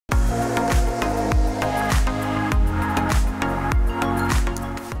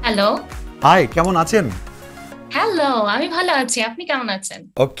Hello. High, কেমন আছেন? Hello, আমি ভালো আছি। আপনি কেমন আছেন?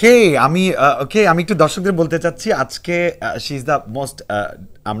 ওকে, আমি একটু দর্শকদের বলতে চাচ্ছি আজকে শি ইজ দ্য মোস্ট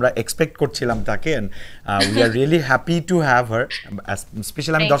আমরা এক্সপেক্ট করছিলাম তাকে we are really happy to have her.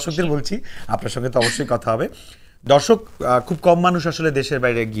 Specially আমি থ্যাংক দর্শকদের ইউ। বলছি, আপনার সঙ্গে তো অবশ্যই কথা হবে। দর্শক, খুব কম মানুষ আসলে দেশের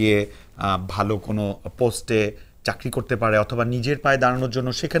বাইরে গিয়ে ভালো কোনো পোস্টে চাকরি করতে পারে অথবা নিজের পায়ে দাঁড়ানোর জন্য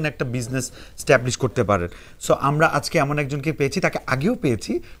সেখানে একটা বিজনেস স্ট্যাবলিশ করতে পারে। সো আমরা আজকে এমন একজনকে পেয়েছি, তাকে আগেও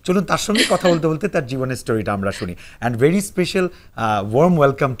পেয়েছি। চলুন তার সঙ্গে কথা বলতে বলতে তার জীবনের স্টোরিটা আমরা শুনি। And very special warm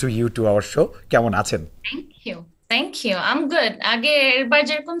welcome to you to our show. কেমন আছেন? Thank you. Thank you. I am good. আগে এরবার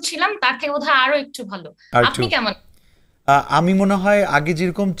যেরকম ছিলাম তার থেকে বোধহয় আরো একটু ভালো। আর একটু আপনি কেমন? আমি মনে হয় আগে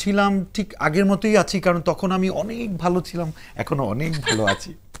যেরকম ছিলাম ঠিক আগের মতোই আছি, কারণ তখন আমি অনেক ভালো ছিলাম, এখনো অনেক ভালো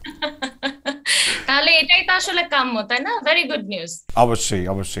আছি। তাহলে এটাই তো আসলে কাম্য, তাই না? Very good news. অবশ্যই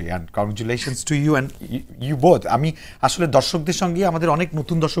অবশ্যই, and congratulations to you and you both. আমি আসলে দর্শকদের সঙ্গে, আমাদের অনেক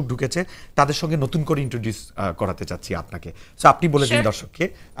নতুন দর্শক ঢুকেছে, তাদের সঙ্গে নতুন করে ইন্ট্রোডিউস করাতে চাচ্ছি আপনাকে। সো আপনি বলে দিন শিওর। দর্শককে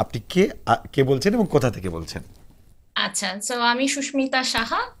আপনি কে, কে বলছেন এবং কোথা থেকে বলছেন। আচ্ছা, সো আমি সুস্মিতা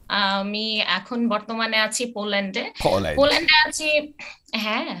সাহা। আমি এখন বর্তমানে আছি পোল্যান্ডে। পোল্যান্ড। পোল্যান্ডে আছি।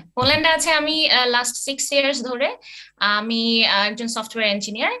 হ্যাঁ, পোল্যান্ডে আছে আমি লাস্ট 6 ইয়ার্স ধরে। আমি একজন সফটওয়্যার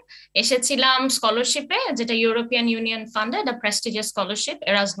ইঞ্জিনিয়ার। এসেছিলাম স্কলারশিপে, যেটা ইউরোপিয়ান ইউনিয়ন ফান্ডেড, আ প্রেস্টিজিয়াস স্কলারশিপ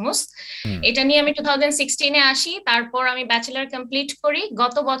এরাজমুস। এটা নিয়ে আমি 2016-এ আসি। তারপর আমি ব্যাচেলার কমপ্লিট করি।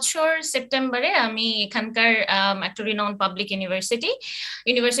 গত বছর সেপ্টেম্বরে আমি এখানকার একটা রিনাউন্ড পাবলিক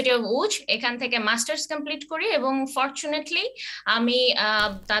ইউনিভার্সিটি অফ উচ, এখান থেকে মাস্টার্স কমপ্লিট করি এবং ফরচুনেটলি আমি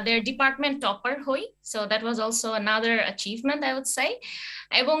তাদের ডিপার্টমেন্ট টপার হই। So that was also another achievement, I would say.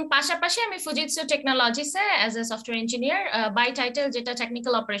 এবং পাশাপাশি আমি Fujitsu টেকনোলজিসে as a software engineer by title, যেটা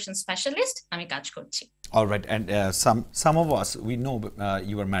টেকনিক্যাল অপারেশন স্পেশালিস্ট, আমি কাজ করছি। All right, and some of us we know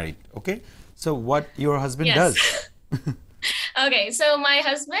you are married. Okay, so what your husband Yes. does? Okay, so my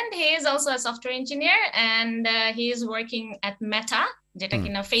husband, he is also a software engineer and he is working at Meta, যেটা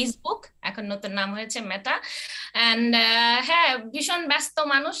কিনা Facebook, এখন নতুন নাম হয়েছে মেটা। And হ্যাঁ, ভীষণ ব্যস্ত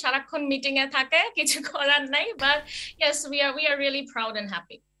মানুষ, সারাক্ষণ মিটিং এ থাকে, কিছু করার নাই। But yes, we are really proud and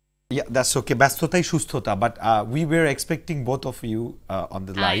happy. Yeah, that's okay. ব্যস্ততাই সুস্থতা, but we were expecting both of you on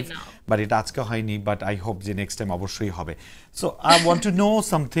the I live, know. but এটা আজকে হয়নি, but I hope যে next time অবশ্যই হবে. So I want to know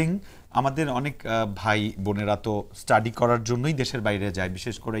something. আমাদের অনেক ভাই বোনেরা তো স্টাডি করার জন্যই দেশের বাইরে যায়,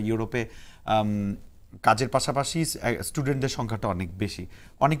 বিশেষ করে ইউরোপে। কাজের পাশাপাশি স্টুডেন্টদের সংখ্যাটা অনেক বেশি।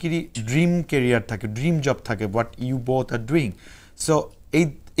 অনেকেরই ড্রিম কেরিয়ার থাকে, ড্রিম জব থাকে, what you both are doing. So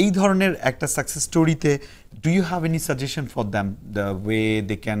এই ধরনের একটা সাকসেস স্টোরিতে do you have any suggestion for them, the way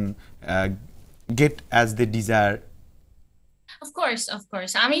they can get as they desire?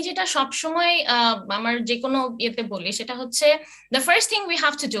 Of course, আমি যেটা সবসময় আমার যে কোনো ইয়েতে বলি, সেটা হচ্ছে the first thing we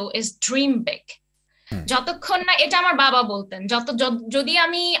have to do is dream big. যতক্ষণ না, এটা আমার বাবা বলতেন, যদি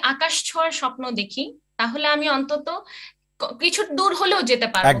আমি আকাশ ছোঁয়ার স্বপ্ন দেখি, তাহলে আমি অন্তত কিছু দূর হলেও যেতে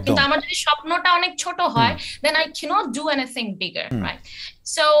পারবো। একদম। কিন্তু আমার যদি স্বপ্নটা অনেক ছোট হয়, then I cannot do anything bigger, right?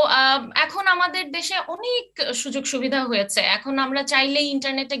 So এখন আমাদের দেশে অনেক সুযোগ সুবিধা হয়েছে। এখন আমরা চাইলেই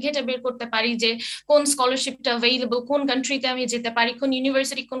ইন্টারনেটে ঘেটে বের করতে পারি যে কোন স্কলারশিপটা অ্যাভেইলেবল, কোন কান্ট্রিতে আমি যেতে পারি, কোন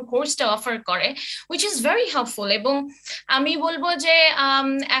ইউনিভার্সিটি কোন কোর্সটা অফার করে, হুইচ ইজ ভেরি হেল্পফুল। এবং আমি বলবো যে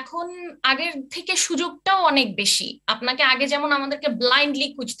এখন আগের থেকে সুযোগটাও অনেক বেশি। আপনাকে আগে যেমন আমাদেরকে ব্লাইন্ডলি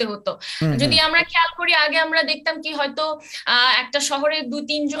খুঁজতে হতো। যদি আমরা খেয়াল করি, আগে আমরা দেখতাম কি, হয়তো একটা শহরে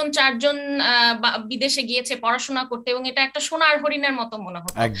 2-3 জন 4 জন বিদেশে গিয়েছে পড়াশোনা করতে, এবং এটা একটা সোনার হরিণের মতো মনে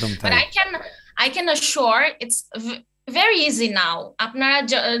হতো। একদম বাট তাই। I can assure it's very easy now. আপনারা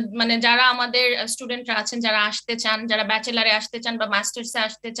মানে যারা আমাদের স্টুডেন্টরা আছেন, যারা আসতে চান, যারা ব্যাচেলারে আসতে চান বা মাস্টার্সে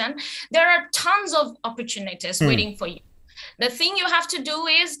আসতে চান, there are tons of opportunities waiting for you. The thing you have to do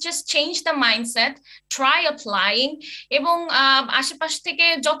is just change the mindset, try applying, এবং আশেপাশ থেকে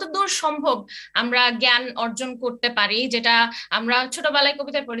যতদূর সম্ভব আমরা জ্ঞান অর্জন করতে পারি, যেটা আমরা ছোটবেলায়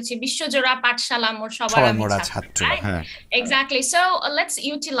কবিতায় পড়েছি, বিশ্বজোড়া পাঠশালা মোর সবার আমি ছাত্র। Exactly. So let's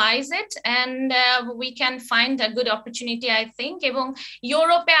utilize it and we can find a good opportunity, I think. এবং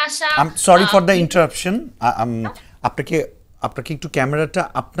ইউরোপে আসা, I'm sorry for the interruption. আপনাকে একটু ক্যামেরাটা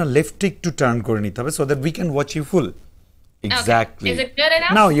আপনার লেফটে একটু টার্ন করে নিতে হবে, so that we can watch you full. Exactly. Okay. Is it good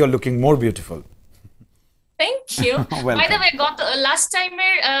enough? Now you're looking more beautiful. Thank you. Welcome. By the way, last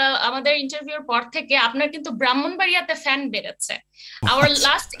টাইমের আমাদের ইন্টারভিউর পর থেকে আপনার কিন্তু ব্রাহ্মণবাড়িয়াতে ফ্যান বেড়েছে। Our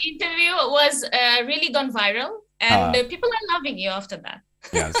last interview was really gone viral and people are loving you after that.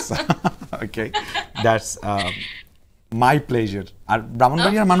 Yes. Okay. That's my pleasure. আর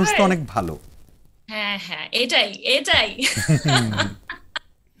ব্রাহ্মণবাড়িয়ার মানুষ তো অনেক ভালো। হ্যাঁ, এটাই।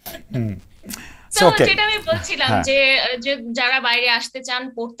 তো okay. যেটা আমি বলছিলাম হ্যাঁ। যে যে যারা বাইরে আসতে চান,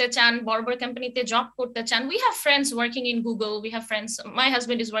 পড়তে চান, বড় বড় কোম্পানিতে জব করতে চান, we have friends working in Google, we have friends, my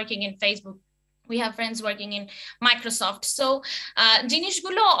husband is working in Facebook, we have friends working in Microsoft. So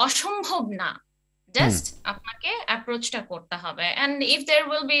জিনিসগুলো অসম্ভব না, জাস্ট আপনাকে অ্যাপ্রোচটা করতে হবে, and if there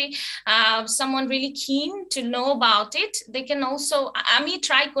will be someone really keen to know about it, they can also, আমি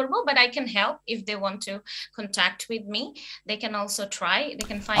try করব, but I can help if they want to contact with me, they can also try, they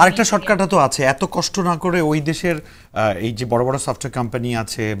can find আরেকটা me শর্টকাটও তো আছে, এত কষ্ট না করে ওই দেশের এই যে বড় বড় সফটওয়্যার কোম্পানি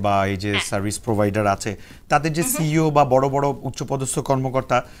আছে বা এই যে সার্ভিস প্রোভাইডার আছে, তাদের যে সিইও বা বড় বড় উচ্চপদস্থ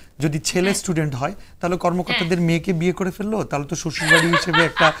কর্মকর্তা যদি ছেলে স্টুডেন্ট হয়, তাহলে কর্মকর্তাদের মেয়েকে বিয়ে করে ফেললো, তাহলে তো শ্বশুরবাড়ি হিসেবে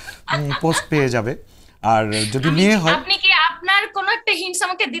একটা পোস্ট পেয়ে যাবে। আর যদি মেয়ে হয়, আপনি কি আপনার কোন একটা হিন্টস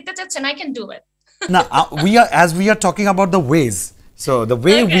আমাকে দিতে চাচ্ছেন? I can do it. না, we are talking about the ways, so the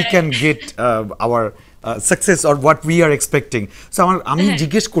way we can get our success or what we are expecting. So আমি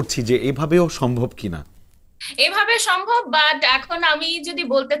জিজ্ঞেস করছি যে এভাবেও সম্ভব কিনা। এভাবে সম্ভব, বাট এখন আমি যদি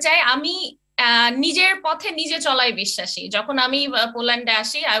বলতে চাই, আমি নিজের পথে নিজে চলাই বিশ্বাসী। যখন আমি পোল্যান্ডে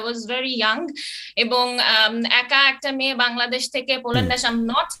আসি, আই ওয়াজ ভেরি ইয়াং, এবং একা একটা মেয়ে বাংলাদেশ থেকে পোল্যান্ডে আসি,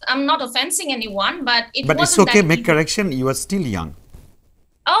 I'm not offending anyone, but it But wasn't it's okay, that make easy. correction, you are still young.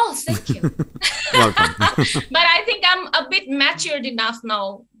 Oh, thank you. Welcome. But I think I'm a bit matured enough now.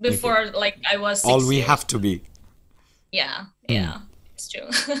 Before, like, I was 6 All we years. have to be. Yeah, it's true.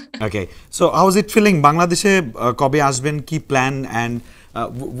 Okay, so how is it feeling? Bangladeshe কবে আসবেন, কি plan, and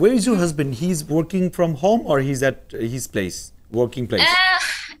where is your husband? He's working from home or he's at his place, working place?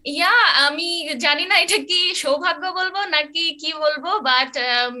 আমি জানি না এটা কি সৌভাগ্য বলবো নাকি কি বলবো, বাট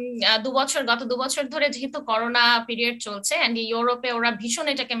গত 2 বছর ধরে যেহেতু করোনা পিরিয়ড চলছে, এন্ড ইউরোপে ওরা ভীষণ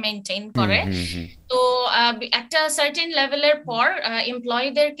এটাকে মেনটেন করে, তো একটা সার্টেন লেভেলের পর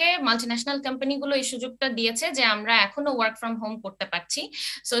এমপ্লয়ীদেরকে মাল্টিন্যাশনাল কোম্পানিগুলো এই সুযোগটা দিয়েছে যে আমরা এখনো ওয়ার্ক ফ্রম হোম করতে পারছি।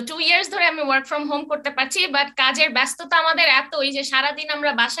 সো 2 ইয়ার্স ধরে আমি ওয়ার্ক ফ্রম হোম করতে পারছি, বাট কাজের ব্যস্ততা আমাদের এতই যে সারাদিন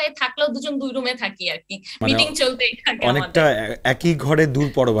আমরা বাসায় থাকলেও দুজন 2 রুমে থাকি আর কি, মিটিং চলতেই থাকে আমাদের। অনেকটা একই ঘরে দূর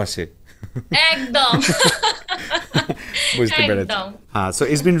পরবাসে। একদম। বুঝতে পেরেছি। হ্যাঁ, so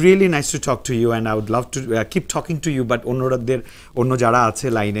it's been really nice to talk to you, and I would love to keep talking to you, but অন্য যারা আছে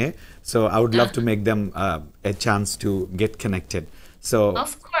লাইনে, so I would love to make them a chance to get connected. So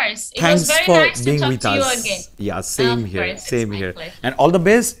of course, it thanks was very for nice being to talk with to us. you again. Yeah, same Of here, course, same it's my here. pleasure. And all the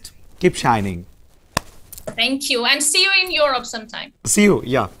best. Keep shining. Thank you, and see you in Europe sometime. See you.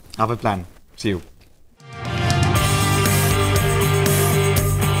 Yeah, have a plan. See you.